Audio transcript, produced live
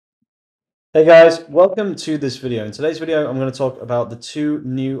Hey guys, welcome to this video. In today's video, I'm going to talk about the two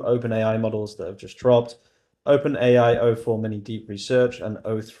new OpenAI models that have just dropped. OpenAI O4 Mini Deep Research and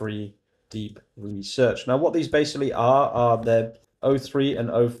O3 Deep Research. Now, what these basically are their O3 and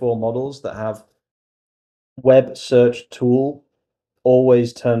O4 models that have web search tool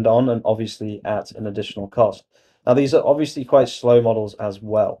always turned on and obviously at an additional cost. Now, these are obviously quite slow models as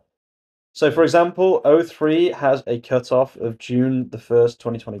well. So for example, O3 has a cutoff of June the 1st,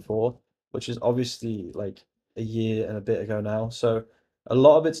 2024, which is obviously like a year and a bit ago now. So a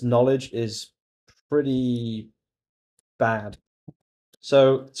lot of its knowledge is pretty bad.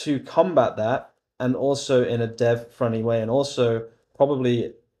 So to combat that, and also in a dev-friendly way, and also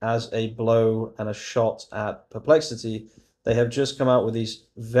probably as a blow and a shot at Perplexity, they have just come out with these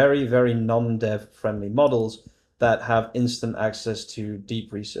very, very non-dev friendly models that have instant access to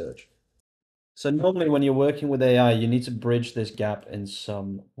deep research. So normally when you're working with AI, you need to bridge this gap in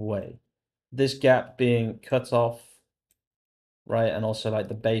some way. This gap being cut off, right? And also like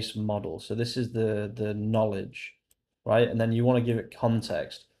the base model. So this is the knowledge, right? And then you want to give it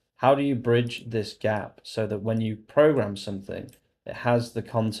context. How do you bridge this gap so that when you program something, it has the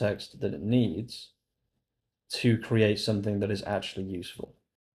context that it needs to create something that is actually useful?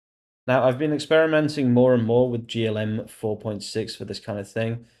 Now, I've been experimenting more and more with GLM 4.6 for this kind of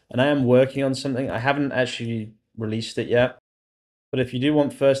thing, and I am working on something. I haven't actually released it yet, but if you do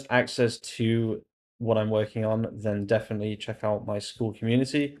want first access to what I'm working on, then definitely check out my school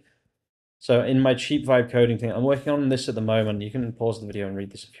community. So in my cheap vibe coding thing, I'm working on this at the moment. You can pause the video and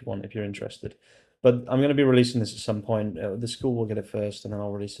read this if you want, if you're interested. But I'm going to be releasing this at some point. The school will get it first, and then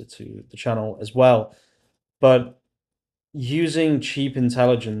I'll release it to the channel as well. But using cheap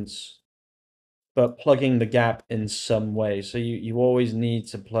intelligence but plugging the gap in some way. So you always need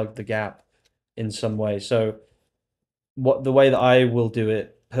to plug the gap in some way. So what the way that I will do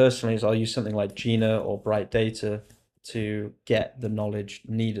it personally is I'll use something like Gina or Bright Data to get the knowledge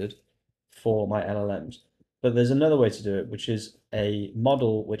needed for my LLMs. But there's another way to do it, which is a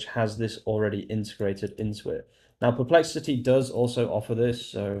model which has this already integrated into it. Now, Perplexity does also offer this,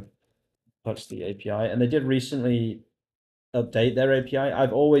 so Perplexity API, and they did recently update their API.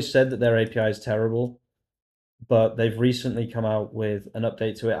 I've always said that their API is terrible, but they've recently come out with an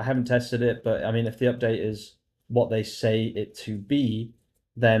update to it. I haven't tested it, but I mean, if the update is what they say it to be,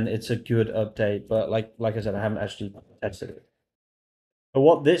 then it's a good update. But like I said, I haven't actually tested it. But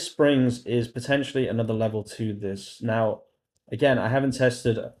what this brings is potentially another level to this. Now, again, I haven't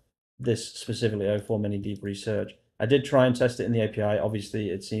tested this specifically O4 Mini Deep Research. I did try and test it in the API. Obviously,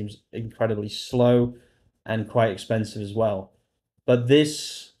 it seems incredibly slow and quite expensive as well. But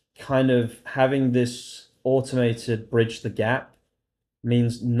this kind of having this automated bridge the gap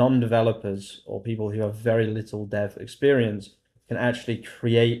means non-developers or people who have very little dev experience can actually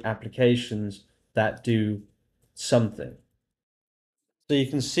create applications that do something. So you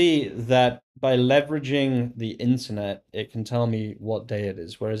can see that by leveraging the internet, it can tell me what day it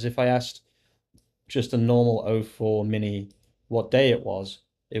is. Whereas if I asked just a normal O4 Mini what day it was,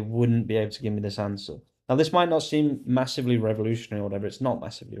 it wouldn't be able to give me this answer. Now, this might not seem massively revolutionary or whatever. It's not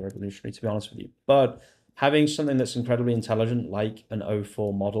massively revolutionary, to be honest with you. But having something that's incredibly intelligent, like an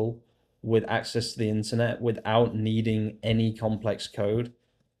O4 model, with access to the internet without needing any complex code,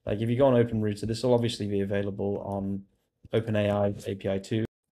 like if you go on OpenRouter, this will obviously be available on OpenAI API 2.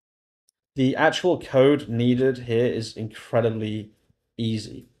 The actual code needed here is incredibly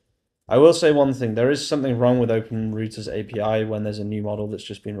easy. I will say one thing, there is something wrong with OpenRouter's API when there's a new model that's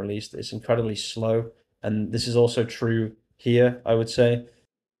just been released. It's incredibly slow, and this is also true here, I would say.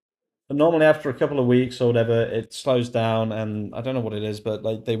 But normally after a couple of weeks or whatever, it slows down, and I don't know what it is, but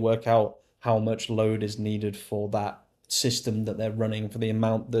like they work out how much load is needed for that system that they're running, for the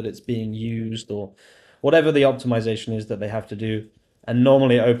amount that it's being used, or whatever the optimization is that they have to do. And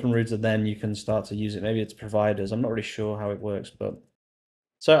normally OpenRouter, then you can start to use it. Maybe it's providers. I'm not really sure how it works, but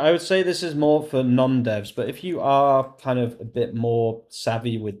so I would say this is more for non-devs, but if you are kind of a bit more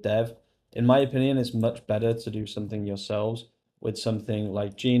savvy with dev, in my opinion, it's much better to do something yourselves with something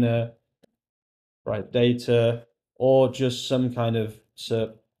like Gina, Bright Data, or just some kind of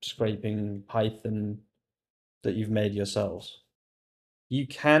SERP scraping Python that you've made yourselves. You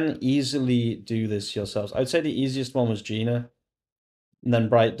can easily do this yourselves. I'd say the easiest one was Gina, and then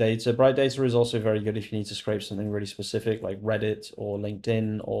Bright Data. Bright Data is also very good if you need to scrape something really specific like Reddit or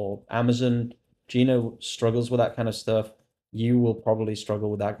LinkedIn or Amazon. Gina struggles with that kind of stuff. You will probably struggle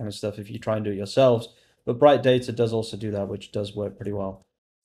with that kind of stuff if you try and do it yourselves. But Bright Data does also do that, which does work pretty well.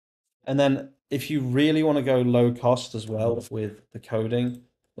 And then if you really want to go low cost as well with the coding,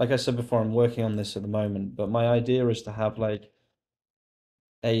 like I said before, I'm working on this at the moment, but my idea is to have like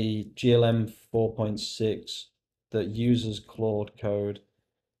a GLM 4.6 that uses Claude code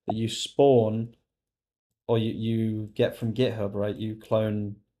that you spawn or you get from GitHub, right? You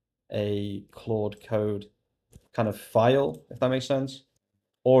clone a Claude code kind of file, if that makes sense,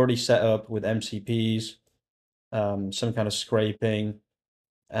 already set up with MCPs, some kind of scraping,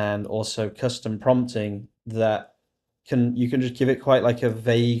 and also custom prompting that you can just give it quite like a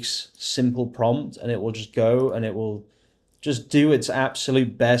vague, simple prompt, and it will just go and it will just do its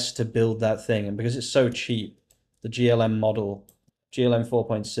absolute best to build that thing. And because it's so cheap, the GLM model, GLM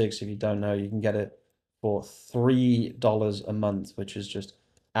 4.6, if you don't know, you can get it for $3 a month, which is just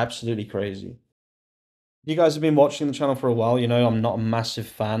absolutely crazy. You guys have been watching the channel for a while. You know, I'm not a massive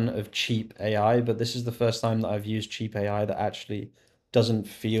fan of cheap AI, but this is the first time that I've used cheap AI that actually doesn't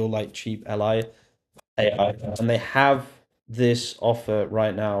feel like cheap AI. And they have this offer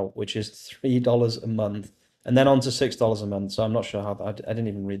right now, which is $3 a month, and then on to $6 a month. So I'm not sure how that, I didn't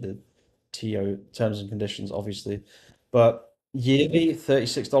even read the TO terms and conditions, obviously, but yearly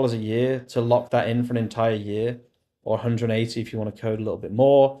 $36 a year to lock that in for an entire year, or 180 if you want to code a little bit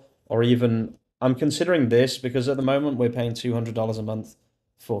more, or even I'm considering this because at the moment we're paying $200 a month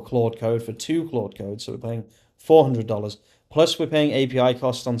for Claude code for 2 Claude codes, so we're paying $400. Plus we're paying API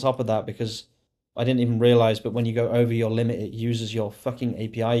costs on top of that because I didn't even realize, but when you go over your limit, it uses your fucking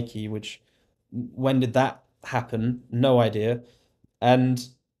API key, which when did that happen? No idea. And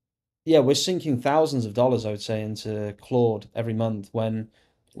yeah, we're sinking thousands of dollars, I would say, into Claude every month when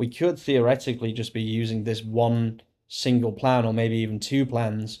we could theoretically just be using this one single plan or maybe even 2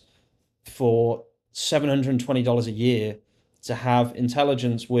 plans for $720 a year to have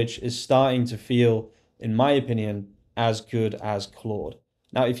intelligence which is starting to feel, in my opinion, as good as Claude.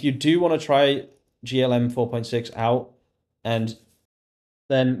 Now, if you do want to try GLM 4.6 out, and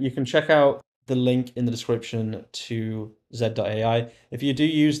then you can check out the link in the description to z.ai. If you do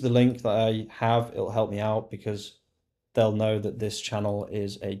use the link that I have, it'll help me out because they'll know that this channel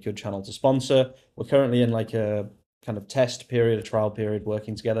is a good channel to sponsor. We're currently in like a kind of test period, a trial period,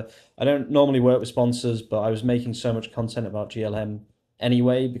 working together. I don't normally work with sponsors, but I was making so much content about GLM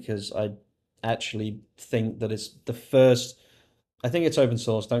anyway because I actually think that it's the first, I think it's open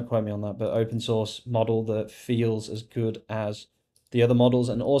source, don't quote me on that, but open source model that feels as good as the other models.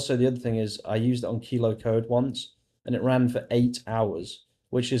 And also the other thing is I used it on Kilo Code once and it ran for 8 hours,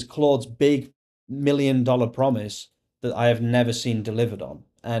 which is Claude's big $1 million promise that I have never seen delivered on.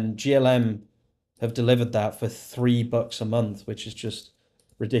 And GLM have delivered that for $3 a month, which is just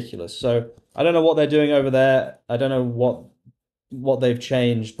ridiculous. So I don't know what they're doing over there. I don't know what they've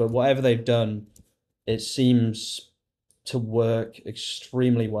changed, but whatever they've done, it seems to work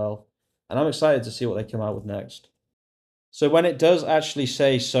extremely well. And I'm excited to see what they come out with next. So when it does actually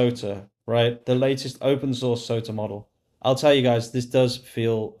say SOTA, right, the latest open source SOTA model, I'll tell you guys, this does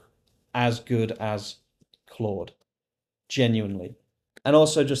feel as good as Claude, genuinely. And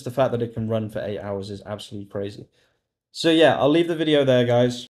also just the fact that it can run for 8 hours is absolutely crazy. So yeah, I'll leave the video there,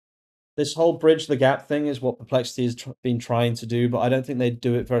 guys. This whole bridge the gap thing is what Perplexity has been trying to do, but I don't think they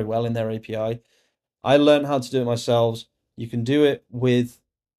do it very well in their API. I learned how to do it myself. You can do it with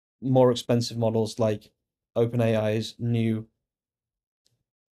more expensive models like OpenAI's new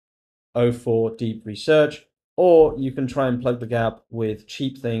O4 deep research, or you can try and plug the gap with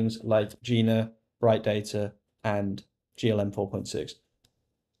cheap things like Gina, Bright Data, and GLM 4.6.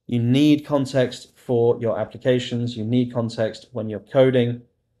 You need context for your applications. You need context when you're coding.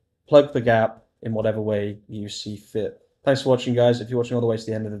 Plug the gap in whatever way you see fit. Thanks for watching, guys. If you're watching all the way to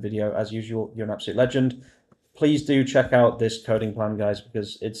the end of the video, as usual, you're an absolute legend. Please do check out this coding plan, guys,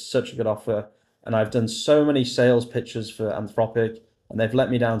 because it's such a good offer. And I've done so many sales pitches for Anthropic, and they've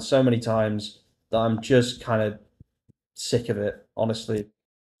let me down so many times that I'm just kind of sick of it, honestly.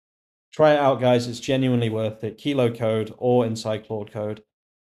 Try it out, guys. It's genuinely worth it. Kilo Code or Inside Claude Code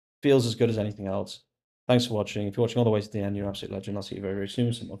feels as good as anything else. Thanks for watching. If you're watching all the way to the end, you're an absolute legend. I'll see you very, very soon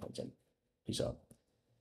with some more content. Peace out.